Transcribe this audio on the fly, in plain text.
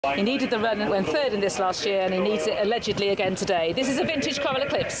He needed the run and went third in this last year, and he needs it allegedly again today. This is a vintage Coral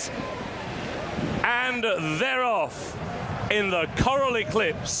Eclipse. And they're off in the Coral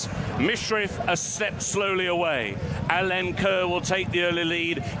Eclipse. Mishrif a step slowly away. Alain Kerr will take the early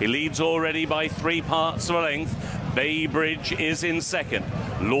lead. He leads already by 3 parts of a length. Bay Bridge is in second.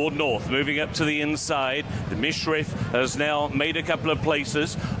 Lord North moving up to the inside. The Mishrif has now made a couple of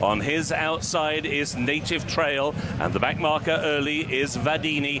places. On his outside is Native Trail, and the back marker early is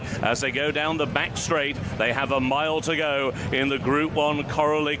Vadini. As they go down the back straight, they have a mile to go in the Group 1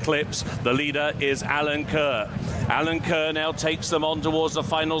 Coral Eclipse. The leader is Alain Kerr. Alain Kerr now takes them on towards the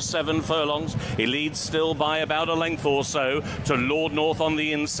final 7 furlongs. He leads still by about a length or so to Lord North on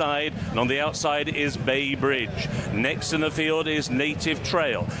the inside, and on the outside is Bay Bridge. Next in the field is Native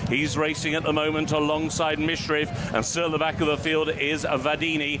Trail. He's racing at the moment alongside Mishrif, and still at the back of the field is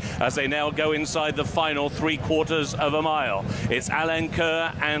Vadini as they now go inside the final 3/4 of a mile. It's Alain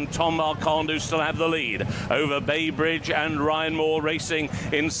Kerr and Tom Marquand who still have the lead over Bay Bridge, and Ryan Moore racing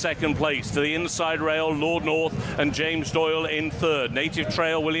in second place. To the inside rail, Lord North and James Doyle in third. Native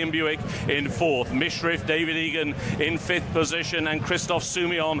Trail, William Buick in fourth. Mishrif, David Egan in 5th position, and Christophe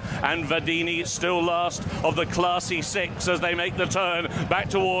Soumillon and Vadini still last of the Classy 6 as they make the turn back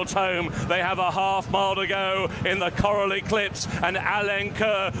towards home. They have a half mile to go in the Coral Eclipse, and Alain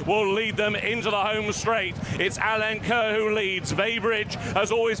Kerr will lead them into the home straight. It's Alain Kerr who leads. Bay Bridge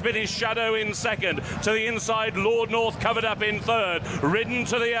has always been his shadow in second. To the inside, Lord North covered up in third. Ridden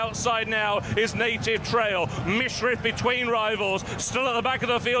to the outside now is Native Trail. Mishrif between rivals. Still at the back of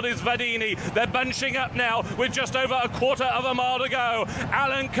the field is Vadini. They're bunching up now with just over a 1/4 of a mile to go.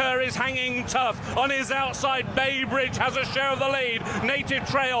 Alain Kerr is hanging tough on his outside. Bay Bridge has a share of the lead. Native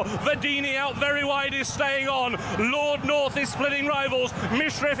Trail, Vadini out very wide, is staying on. Lord North is splitting rivals.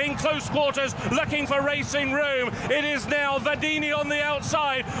 Mishrif in close quarters looking for racing room. It is now Vadini on the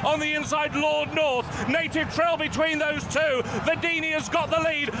outside. On the inside, Lord North. Native Trail between those two. Vadini has got the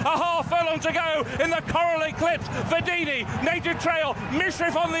lead. A half furlong to go in the Coral Eclipse. Vadini, Native Trail,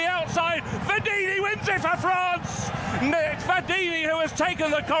 Mishrif on the outside. Vadini wins it for France. It's Vadini who has taken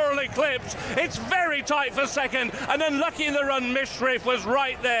the Coral Eclipse. It's very tight for second, and unlucky in the run, Mishrif was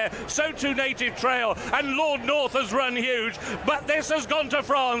right there. So too Native Trail, and Lord North has run huge. But this has gone to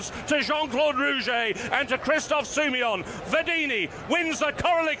France, to Jean-Claude Rouget and to Christophe Soumillon. Vadini wins the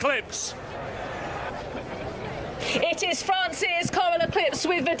Coral Eclipse. It is France's Coral Eclipse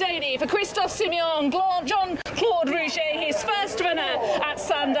with Vadini for Christophe Soumillon, Jean-Claude Rouget, his first runner at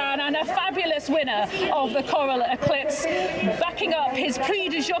Sandown, and a fabulous winner of the Coral Eclipse, backing up his Prix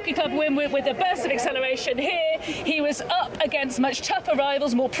du Jockey Club win with a burst of acceleration here. He was up against much tougher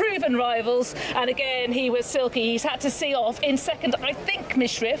rivals, more proven rivals, and again he was silky. He's had to see off in second, I think,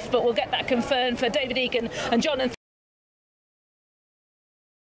 Mishrif, but we'll get that confirmed for David Egan and Jonathan.